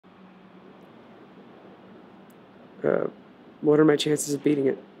What are my chances of beating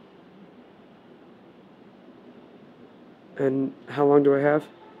it? And how long do I have?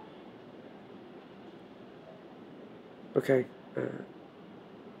 Okay.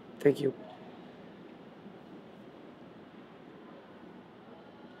 Thank you.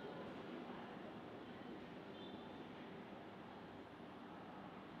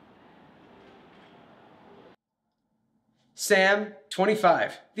 Sam,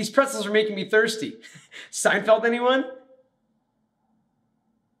 25. These pretzels are making me thirsty. Seinfeld, anyone?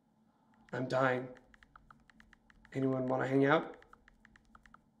 I'm dying. Anyone want to hang out?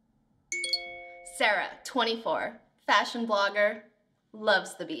 Sarah, 24, fashion blogger,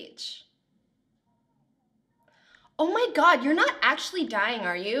 loves the beach. Oh my God, you're not actually dying,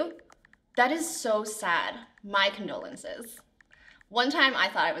 are you? That is so sad. My condolences. One time I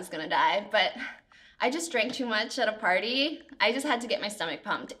thought I was gonna die, but I just drank too much at a party. I just had to get my stomach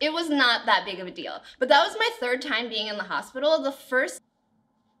pumped. It was not that big of a deal. But that was my third time being in the hospital. The first...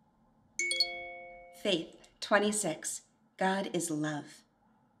 Faith, 26. God is love.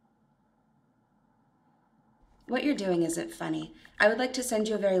 What you're doing isn't funny. I would like to send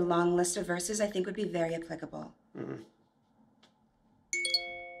you a very long list of verses I think would be very applicable.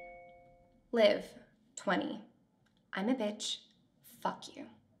 Liv, 20. I'm a bitch. Fuck you.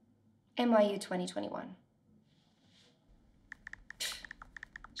 NYU 2021.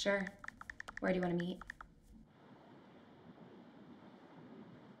 Sure. Where do you want to meet?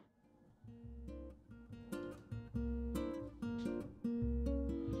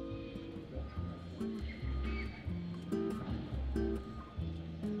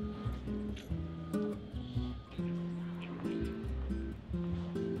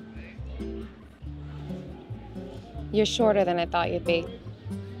 You're shorter than I thought you'd be.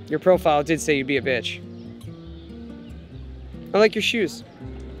 Your profile did say you'd be a bitch. I like your shoes.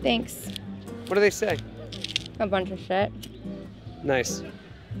 Thanks. What do they say? A bunch of shit. Nice.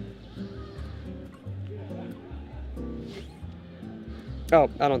 Oh,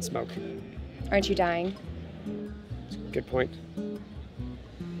 I don't smoke. Aren't you dying? Good point.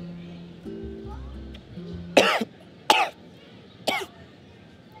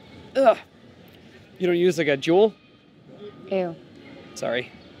 Ugh. You don't use like a Juul? Ew.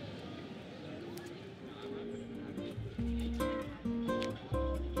 Sorry.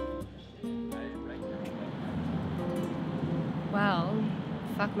 Well,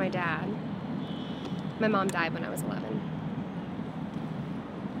 fuck my dad. My mom died when I was 11.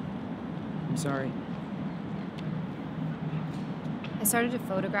 I'm sorry. I started to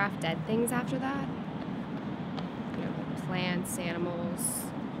photograph dead things after that. You know, like plants, animals.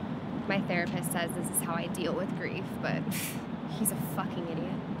 My therapist says this is how I deal with grief, but he's a fucking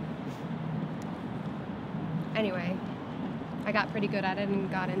idiot. Anyway, I got pretty good at it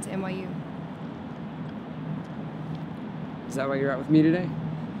and got into NYU. Is that why you're out with me today?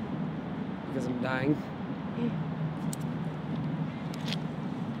 Because I'm dying?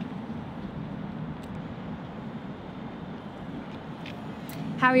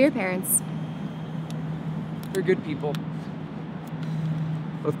 How are your parents? They're good people.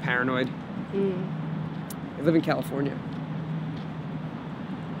 Both paranoid. They live in California.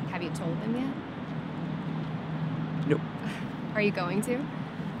 Have you told them yet? Nope. Are you going to?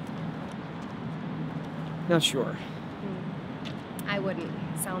 Not sure. I wouldn't.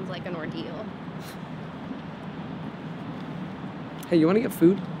 Sounds like an ordeal. Hey, you want to get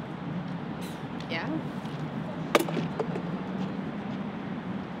food? Yeah?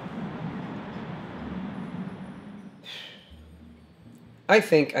 I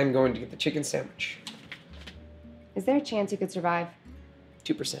think I'm going to get the chicken sandwich. Is there a chance you could survive?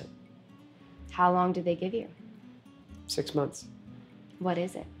 2%. How long did they give you? 6 months. What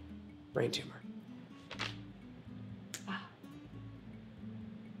is it? Brain tumor.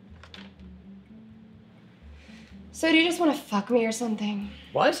 So do you just want to fuck me or something?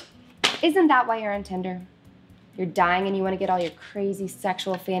 What? Isn't that why you're on Tinder? You're dying and you want to get all your crazy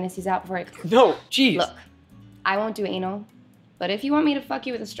sexual fantasies out before it... No, jeez. Look, I won't do anal, but if you want me to fuck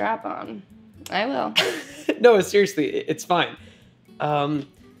you with a strap on, I will. No, seriously, it's fine. I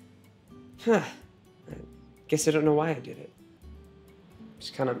guess I don't know why I did it.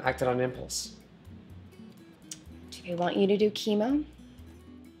 Just kind of acted on impulse. Do they want you to do chemo?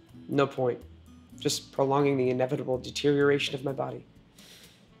 No point. Just prolonging the inevitable deterioration of my body.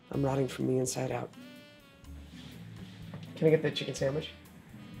 I'm rotting from the inside out. Can I get the chicken sandwich?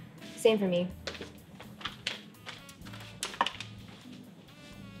 Same for me.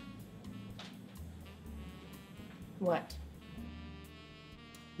 What?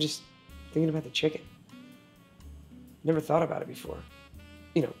 Just thinking about the chicken. Never thought about it before.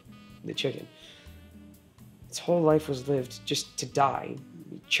 You know, the chicken. Its whole life was lived just to die,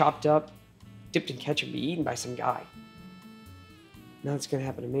 be chopped up, dipped in ketchup, be eaten by some guy. Now it's gonna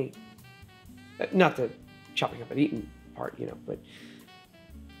happen to me. Not the chopping up and eating part, you know, but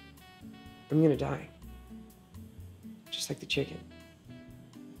I'm gonna die. Just like the chicken.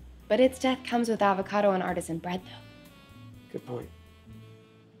 But its death comes with avocado and artisan bread, though. Good point.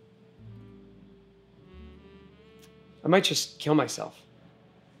 I might just kill myself.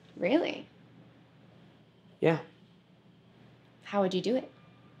 Really? Yeah. How would you do it?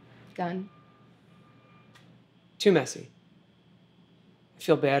 Gun? Too messy. I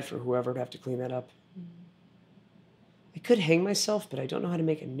feel bad for whoever would have to clean that up. I could hang myself, but I don't know how to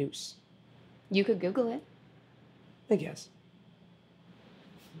make a noose. You could Google it. I guess.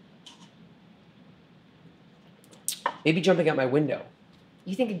 Maybe jumping out my window.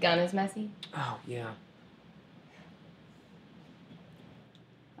 You think a gun is messy? Oh, yeah.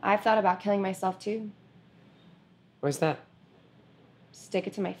 I've thought about killing myself, too. Why's that? Stick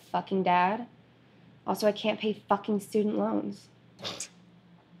it to my fucking dad. Also, I can't pay fucking student loans.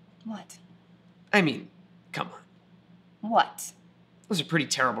 What? I mean, come on. What? Those are pretty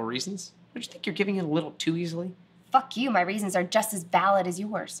terrible reasons. Don't you think you're giving in a little too easily? Fuck you, my reasons are just as valid as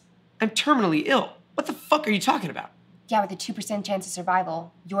yours. I'm terminally ill. What the fuck are you talking about? Yeah, with a 2% chance of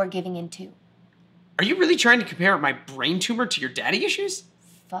survival, you're giving in too. Are you really trying to compare my brain tumor to your daddy issues?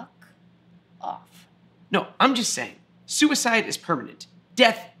 Fuck off. No, I'm just saying. Suicide is permanent.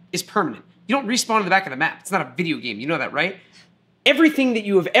 Death is permanent. You don't respawn in the back of the map. It's not a video game. You know that, right? Everything that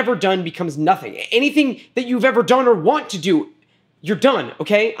you have ever done becomes nothing. Anything that you've ever done or want to do, you're done,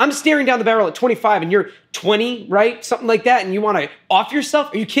 okay? I'm staring down the barrel at 25 and you're 20, right? Something like that, and you want to off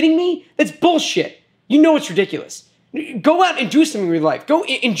yourself? Are you kidding me? That's bullshit. You know it's ridiculous. Go out and do something in your life. Go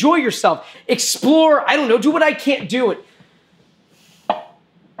enjoy yourself. Explore, I don't know, do what I can't do.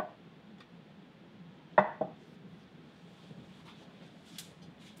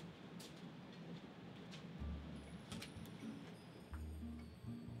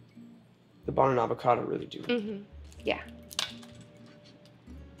 The bun and avocado really do. Mm-hmm. Yeah.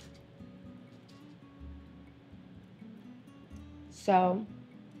 So,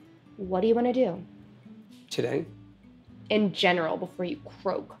 what do you want to do? Today? In general, before you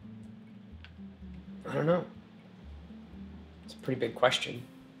croak. I don't know. It's a pretty big question.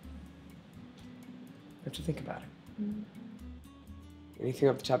 I have to think about it. Anything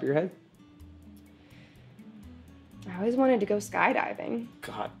off the top of your head? I always wanted to go skydiving.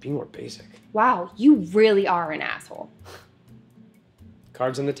 God, be more basic. Wow, you really are an asshole.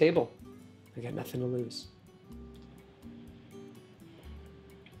 Cards on the table. I got nothing to lose.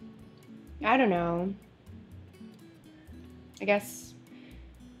 I don't know. I guess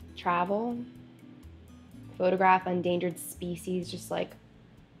travel, photograph endangered species, just like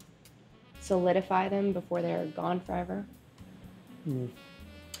solidify them before they're gone forever.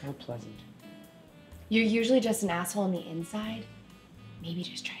 How pleasant. You're usually just an asshole on the inside. Maybe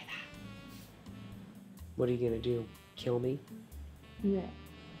just try that. What are you gonna do? Kill me? Yeah.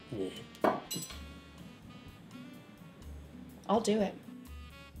 I'll do it.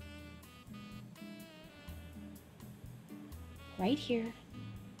 Right here,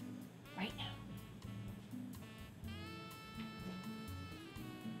 right now.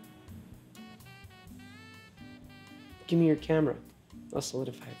 Give me your camera. I'll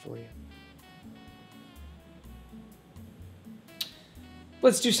solidify it for you.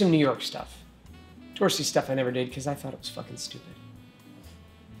 Let's do some New York stuff. Touristy stuff I never did because I thought it was fucking stupid.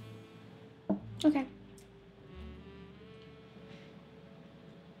 Okay.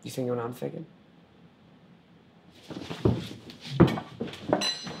 You think what I'm thinking?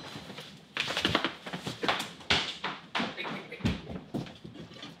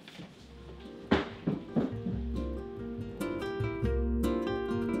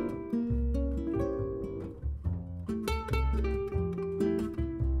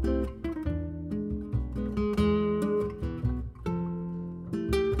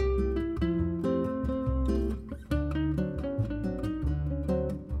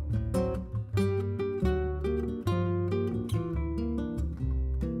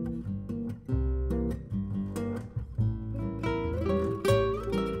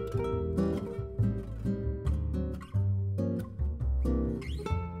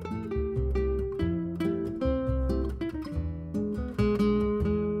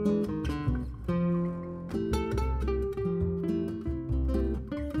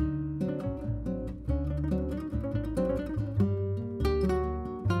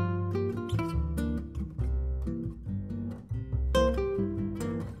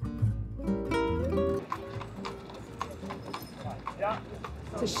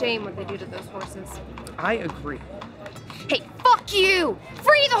 shame what they do to those horses. I agree. Hey, fuck you!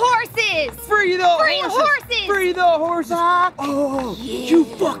 Free the horses! Free the horses! Free the horses! Fuck oh, you. you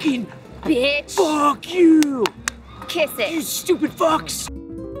fucking Bitch! fuck you! Kiss it! You stupid fucks!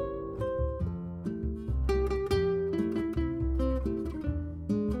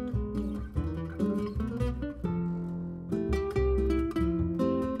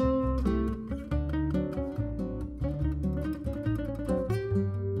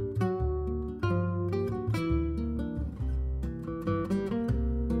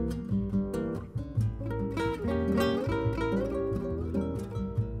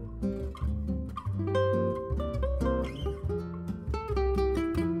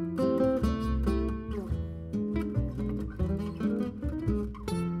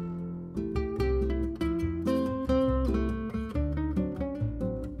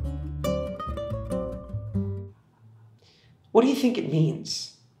 What do you think it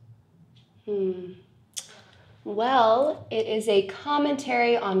means? Well, it is a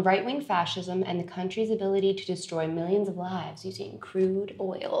commentary on right-wing fascism and the country's ability to destroy millions of lives using crude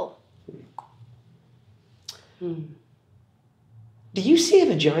oil. Do you see a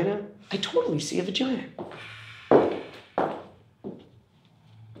vagina? I totally see a vagina.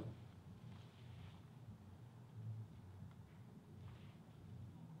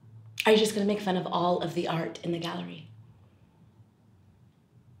 Are you just gonna make fun of all of the art in the gallery?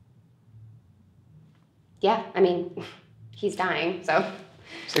 Yeah, I mean, he's dying, so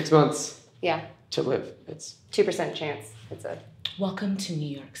 6 months yeah, to live. It's 2% chance. It's a... Welcome to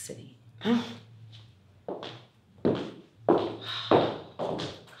New York City.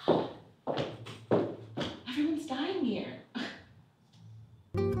 Everyone's dying here.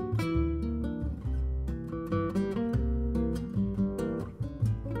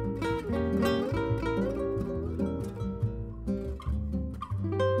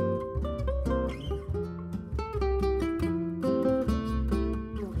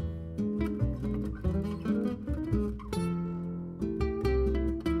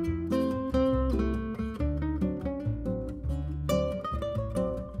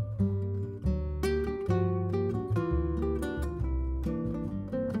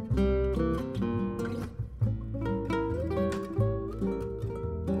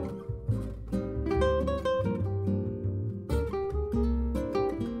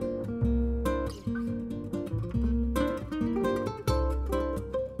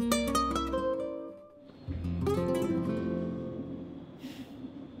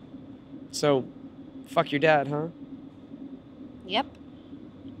 So, fuck your dad, huh? Yep.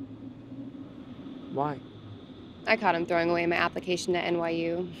 Why? I caught him throwing away my application to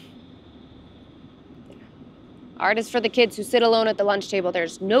NYU. Art is for the kids who sit alone at the lunch table.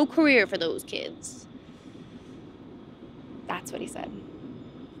 There's no career for those kids. That's what he said.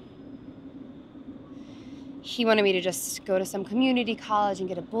 He wanted me to just go to some community college and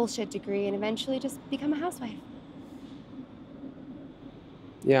get a bullshit degree and eventually just become a housewife.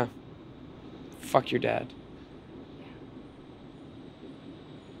 Yeah. Fuck your dad.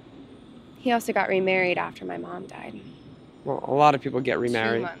 He also got remarried after my mom died. Well, a lot of people get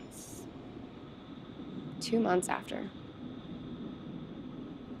remarried. 2 months. 2 months after.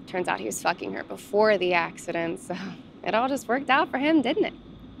 Turns out he was fucking her before the accident, so it all just worked out for him, didn't it?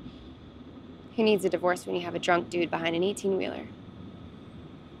 Who needs a divorce when you have a drunk dude behind an 18-wheeler?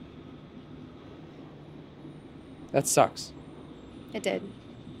 That sucks. It did.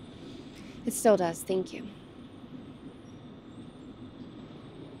 It still does, thank you.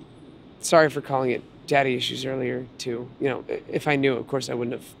 Sorry for calling it daddy issues earlier, too. You know, if I knew, of course I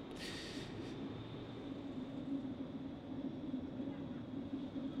wouldn't have.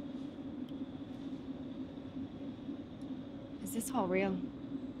 Is this all real?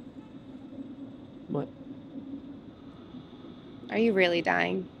 What? Are you really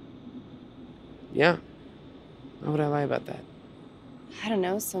dying? Yeah. Why would I lie about that? I don't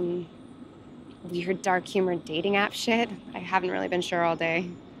know, some weird dark humor dating app shit. I haven't really been sure all day.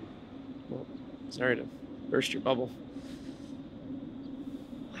 Well, sorry to burst your bubble.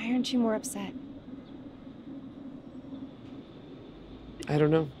 Why aren't you more upset? I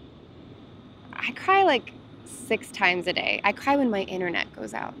don't know. I cry like 6 times a day. I cry when my internet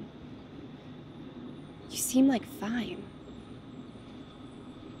goes out. You seem like fine.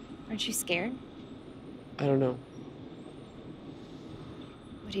 Aren't you scared? I don't know.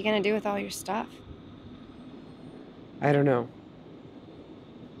 What are you gonna do with all your stuff? I don't know.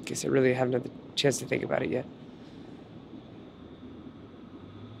 Guess I really haven't had the chance to think about it yet.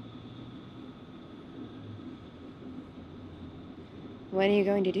 When are you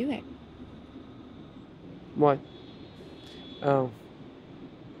going to do it? What? Oh.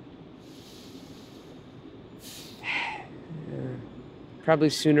 Probably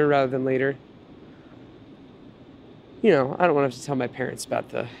sooner rather than later. You know, I don't want to have to tell my parents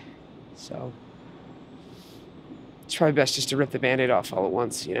about so it's probably best just to rip the Band-Aid off all at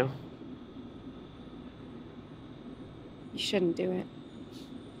once, you know? You shouldn't do it.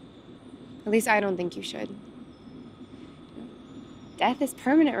 At least I don't think you should. Death is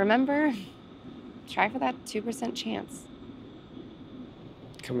permanent, remember? Try for that 2% chance.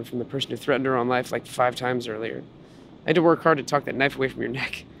 Coming from the person who threatened her own life like 5 times earlier. I had to work hard to talk that knife away from your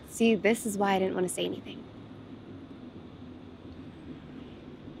neck. See, this is why I didn't want to say anything.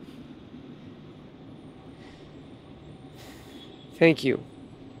 Thank you,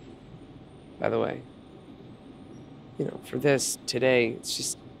 by the way. You know, for this, today,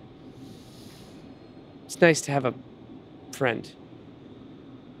 it's nice to have a friend.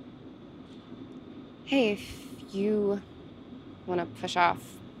 Hey, if you want to push off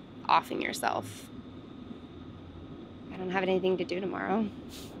offing yourself, I don't have anything to do tomorrow.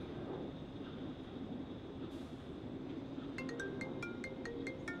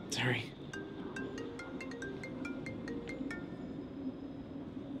 Sorry.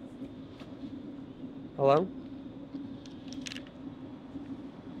 Hello?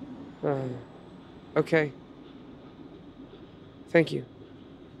 Okay. Thank you.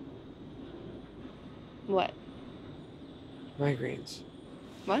 What? Migraines.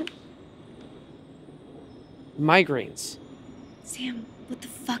 What? Migraines. Sam, what the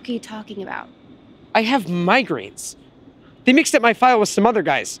fuck are you talking about? I have migraines. They mixed up my file with some other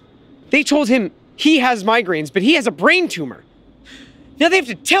guys. They told him he has migraines, but he has a brain tumor. Now they have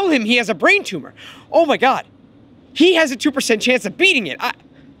to tell him he has a brain tumor. Oh my God. He has a 2% chance of beating it.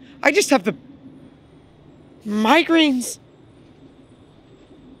 I just have the migraines.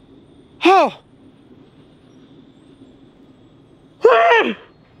 Oh.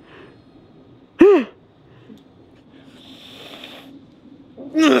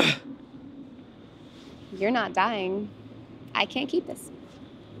 You're not dying. I can't keep this.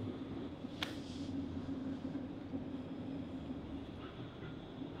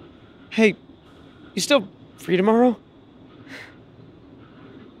 Hey, you still free tomorrow?